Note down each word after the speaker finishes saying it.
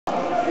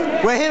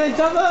We're here in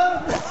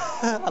Dublin!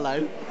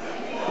 Hello.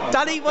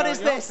 Danny, what is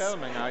this?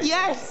 Filming,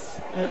 yes!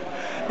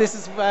 This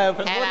is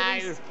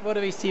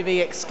Wildebeest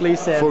TV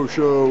exclusive. For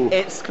sure.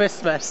 It's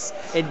Christmas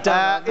in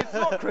Dublin. It's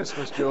not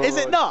Christmas, George. Is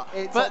it not?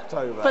 It's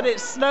October. But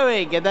it's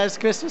snowing and there's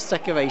Christmas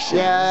decorations.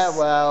 Yeah,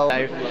 well.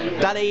 So,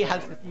 Danny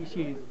has a few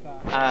shoes.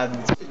 And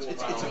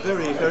it's a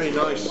very, very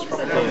nice. How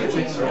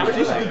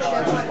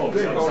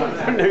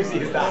nosy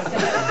is that?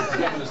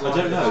 I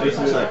don't know.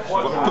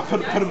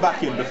 Put him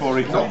back in before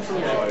he comes.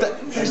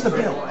 There's the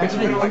bill. I'm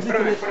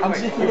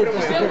zipping it.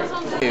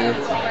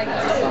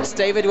 it's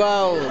David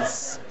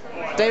Wells.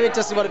 David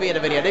doesn't want to be in a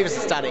video. David's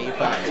a Danny,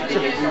 but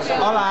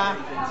Hola.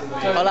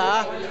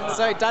 Hola.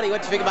 So, Danny,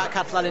 what do you think about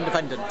Catalan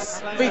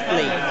independence?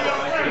 Briefly.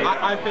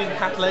 I think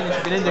Catalan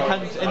should be an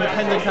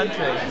independent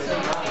country.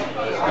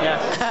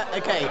 Yes.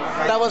 Okay,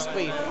 that was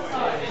brief.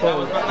 That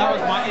was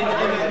my, in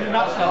a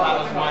nutshell, that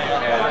was my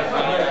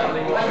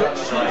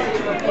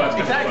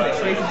exactly,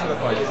 straight to the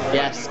point.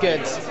 Yes,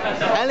 good.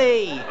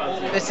 Ellie,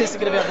 this is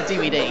going to be on the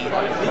DVD.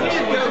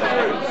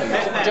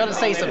 Do you want to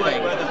say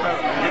something? Or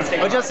do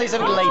you want to say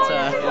something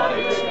later?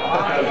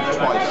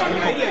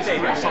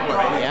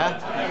 Yeah?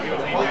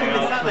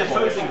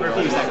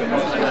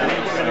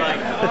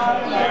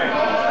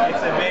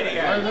 It's a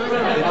video.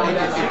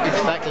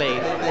 Exactly.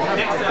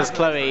 There's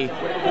Chloe.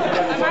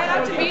 Am I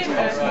allowed to be in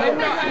this?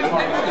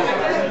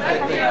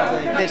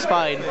 It's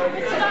fine.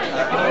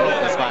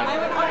 It's fine.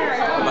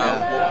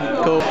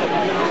 Yeah. Cool.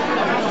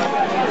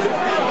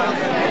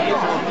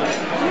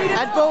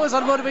 Ed Bull is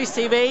on Wildebeest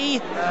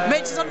TV.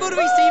 Mitch is on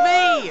Wildebeest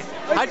TV.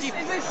 How do you?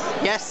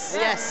 Yes,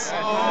 yes.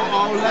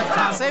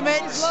 Say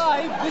Mitch.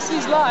 This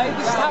is live.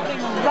 This is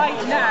happening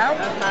right now.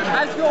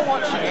 As you're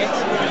watching it,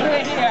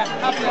 we're here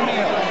having a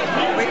meal.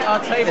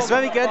 It's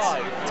very good.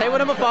 Table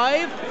number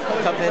 5.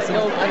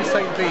 Hild and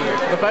St. Bede.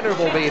 The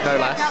venerable Bede, no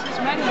less.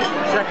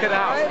 Check it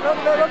out.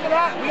 Look at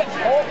that. We get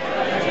pork.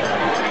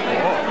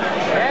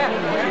 Yeah.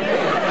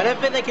 I don't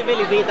think they can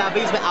really read that.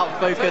 He's a bit out of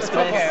focus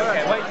for this.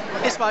 Okay, wait.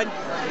 It's fine.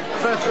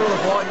 First rule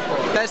of wine.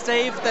 There's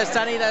Steve, there's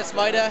Danny, there's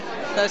Spider,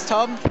 there's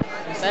Tom,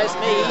 there's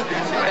me,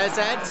 there's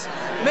Ed,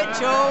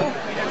 Mitchell,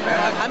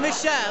 and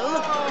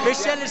Michelle.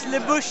 Michelle is Le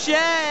Boucher.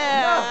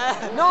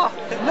 No,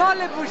 not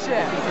Le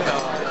Boucher.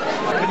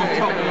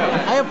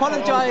 I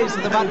apologise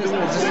for the badness of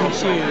just some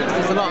shoes.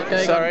 There's a lot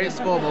going on this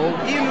formal.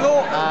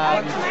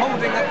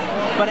 Holding it.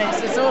 But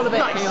it's all a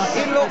bit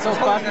chaotic. It's all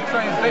fun. There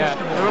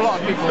are a lot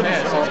of people here,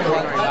 so it's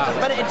not like that.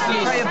 But it's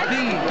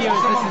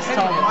viewers, this is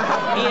Tom.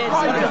 He is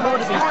one of the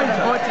Wildebeest, but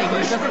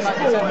unfortunately he doesn't like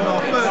the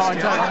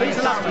He's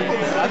allowed to.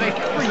 I think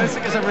this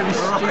is a really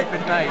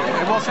stupid name.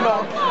 It was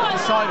not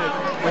decided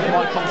with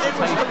my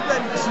consultation.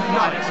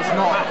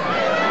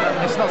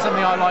 It's not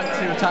something I like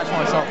to attach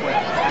myself with.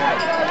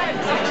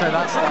 So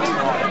that's why.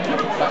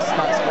 That's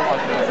what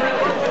I feel.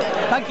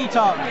 Thank you,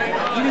 Tom.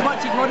 You've been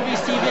watching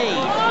Wildebeest TV.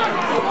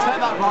 Turn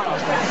that right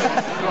off.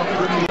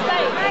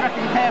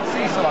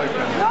 KFC's still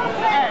open.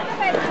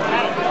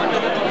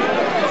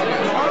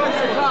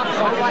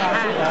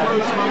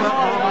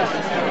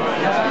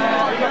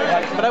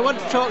 But I want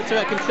to talk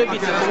to a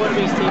contributor to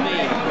Wildebeest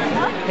TV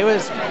who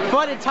has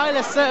provided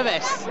tireless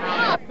service.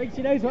 I think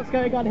she knows what's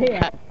going on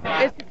here.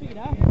 It's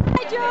Katrina.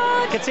 Hi,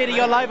 George. Katrina,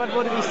 you're live on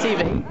Wildebeest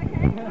TV.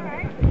 Okay,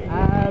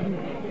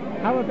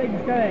 alright. How are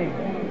things going?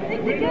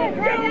 Things are good.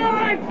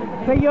 Right.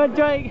 So you're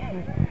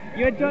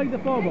enjoying the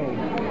formal?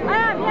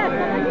 I am, yes.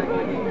 I'm looking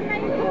forward to the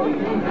main course,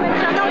 which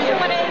I'm not sure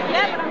what it is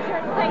yet, but I'm sure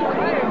it's staying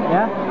through.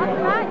 Yeah?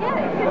 After that,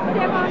 yeah, it's good to see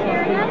everyone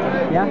here again.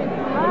 Yeah?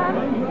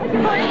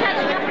 Looking forward to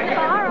catching up at the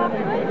bar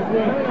afterwards.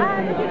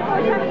 And looking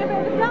forward to having a bit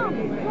of a dance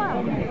as well.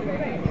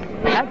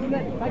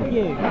 Excellent, thank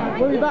you.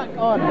 We'll be back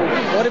on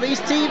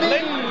Wildebeest TV.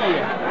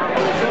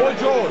 Boy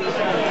George.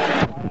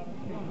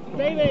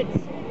 David,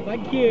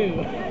 thank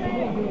you.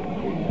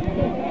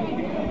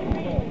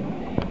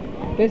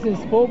 This is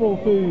formal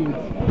food.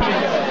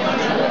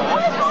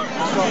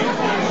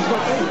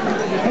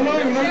 Hello,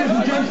 ladies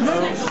and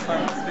gentlemen.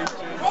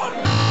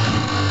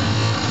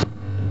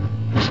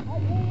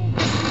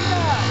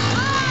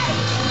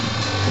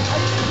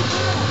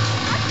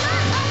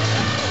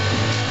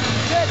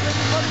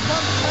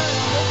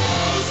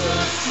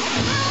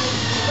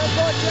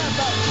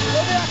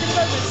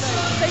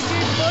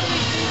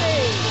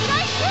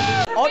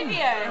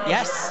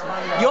 Yes,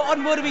 you're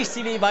on Wildebeest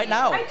TV right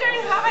now. I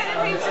don't have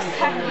anything to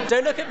say.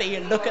 Don't look at me,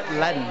 look at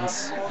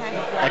Lens.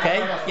 Okay?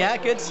 Yeah,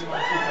 good.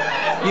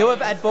 You're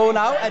with Ed Bull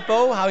now. Ed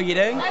Bull, how are you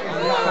doing?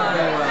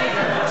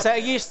 So are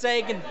you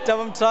staying in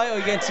Durham tonight or are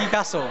you going to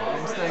Newcastle?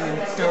 I'm staying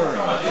in Durham.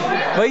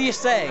 Where are you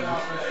staying?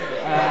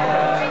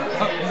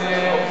 Up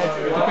near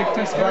the big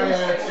Tesco's.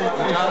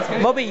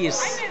 Mobby's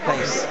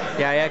place.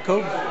 Yeah,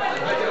 cool.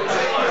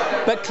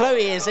 But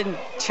Chloe is in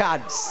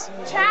Chad's.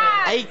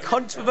 Chad. A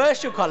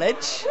controversial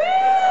college.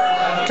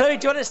 Chloe,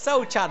 do you want to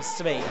sell Chad's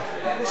to me?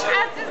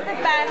 Chad is the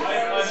best.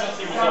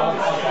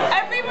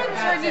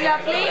 Everyone's really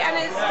lovely and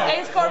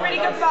it's got a really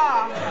good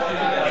bar.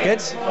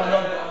 Good.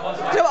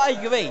 You know what, I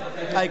agree. And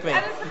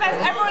it's the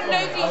best. Everyone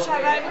knows each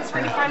other and it's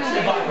really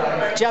friendly.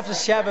 Do you have to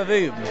share a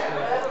room?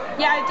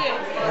 Yeah, I do.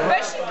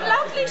 But she's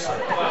lovely. She's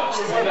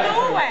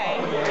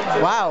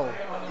Wow.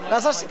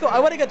 That's actually cool. I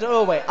want to go to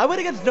Norway. I want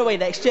to go to Norway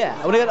next year.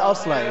 I want to go to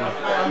Oslo.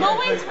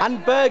 Norway's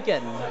And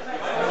Bergen.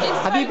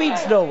 Have you been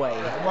to Norway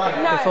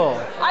before?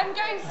 I'm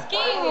going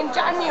skiing in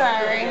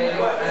January.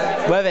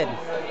 Where in?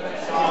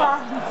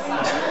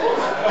 France.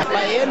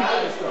 Hi Ian.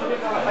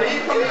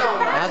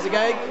 How's it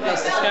going?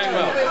 It's going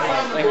well.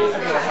 Thank you.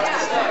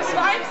 But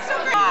I'm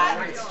still glad.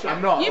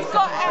 I'm not. You've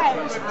got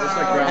Ed.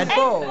 Ed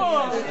Ball.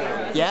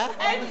 Yeah?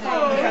 Ed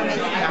Ball.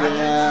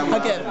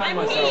 Okay.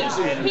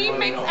 And he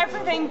makes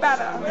everything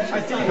better.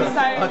 So, I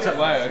don't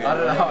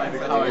know how I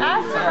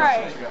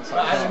that's right. I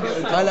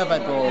love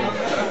Ed Ball.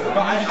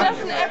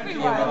 Doesn't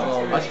everyone?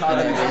 I'm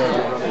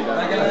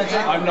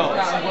not.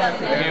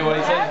 Okay, what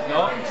he said,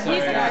 not. So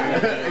He's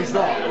not. he's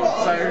not.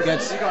 So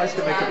Good. you guys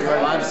can make up your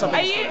own.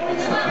 Are you?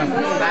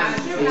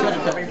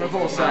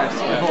 Before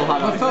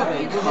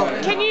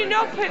Can you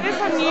not put this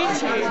on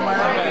YouTube?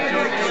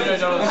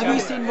 Have you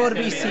seen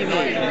Wildebeest TV?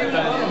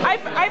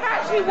 I've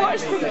actually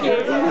watched the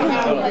few.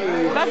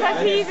 That's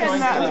a heathen.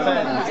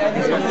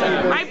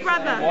 My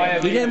brother.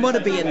 You didn't want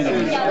to be in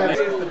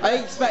them. I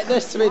expect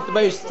this to be the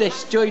most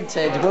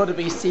disjointed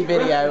Wildebeest TV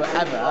video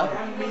ever,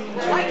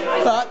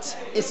 but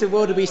it's a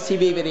Wildebeest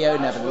TV video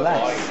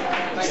nevertheless.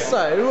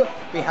 So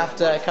we have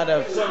to kind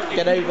of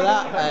get over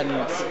that and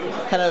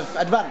kind of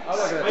advance.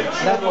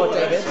 Therefore,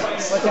 David,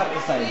 what do you have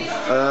to say?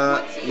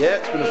 Yeah,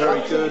 it's been a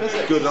very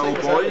good old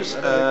boys.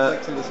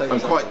 I'm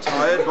quite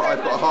tired, but I've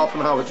got a half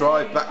an hour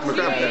drive back to my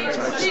grandparents'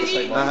 house.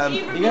 You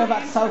go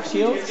back to South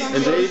Shields?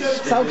 Indeed.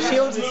 South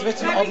Shields is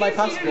written on my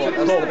passport.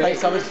 That's the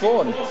place I was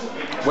born.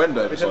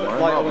 Wendover somewhere.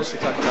 Marvellous.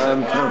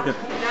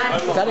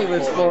 Danny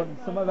was born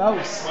somewhere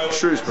else.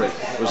 Shrewsbury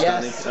was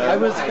Yes, Danny. I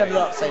was going to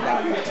not say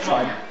that. It's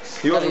fine.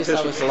 He wasn't Danny's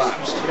officially house.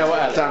 collapsed. You know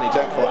what, Danny,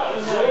 don't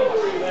collapse.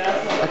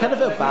 I kind of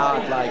feel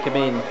bad, like, I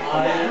mean,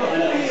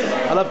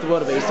 I love the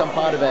Wildebeest, I'm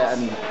part of it,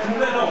 and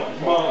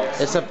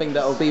it's something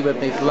that will be with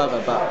me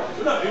forever, but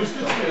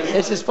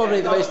this is probably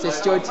the most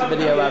disjointed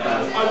video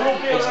ever,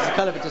 which is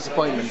kind of a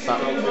disappointment, but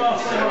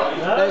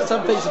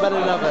some things are better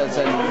than others,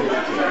 and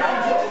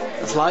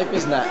it's life,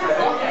 isn't it?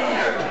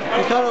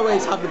 You can't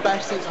always have the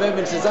best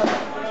moments as ever.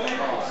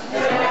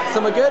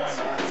 Some are good,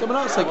 some are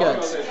not so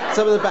good.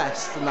 Some are the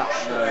best, and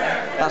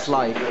that's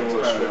life.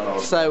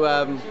 So,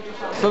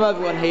 from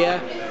everyone here,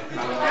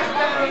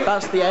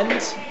 that's the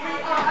end.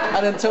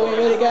 And until we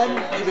meet again,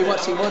 you'll be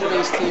watching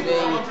Wildebeest TV.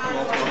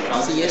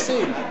 See you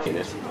soon.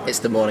 It's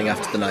the morning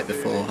after the night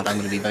before, and I'm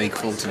going to be very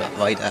cool to that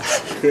rider.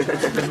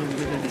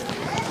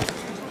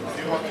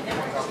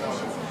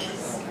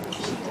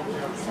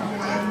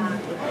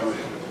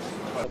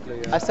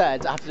 I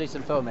said I have to do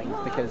some filming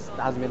because there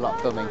hasn't been a lot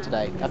of filming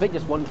today. I think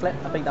just one clip.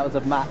 I think that was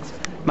of Matt.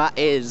 Matt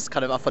is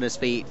kind of up on his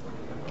feet,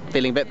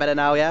 feeling a bit better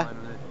now, yeah?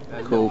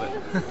 Cool.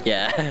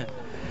 Yeah.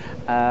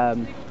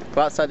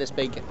 We're outside this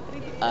big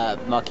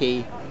marquee.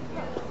 You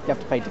have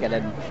to pay to get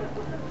in.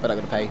 We're not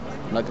going to pay.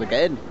 I'm not going to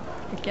get in.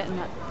 You're getting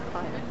that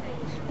fire.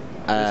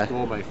 It's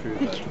gourmet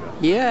food.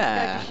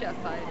 Yeah. Chef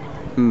fire.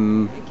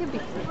 Hmm. It could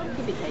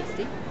be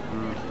tasty.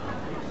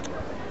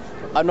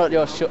 I'm not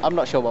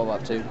sure what we're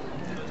up to,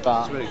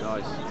 but It's really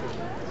nice.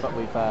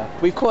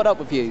 but we've caught up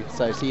with you.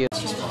 So see you.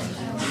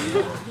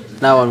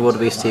 Now on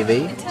Wildebeest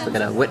TV, we're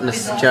going to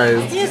witness Joe.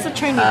 Here's the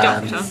trainee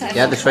doctor.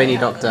 Yeah, the trainee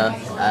doctor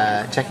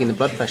checking the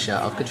blood pressure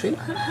of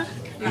Katrina.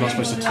 You're not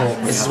supposed to talk.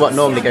 This is what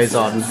normally goes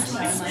on.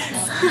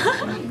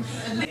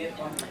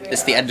 This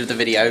is the end of the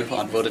video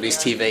on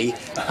Wildebeest TV,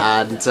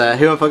 and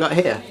who have I got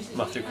here?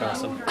 Matthew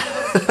Carson.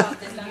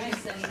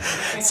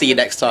 See you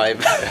next time.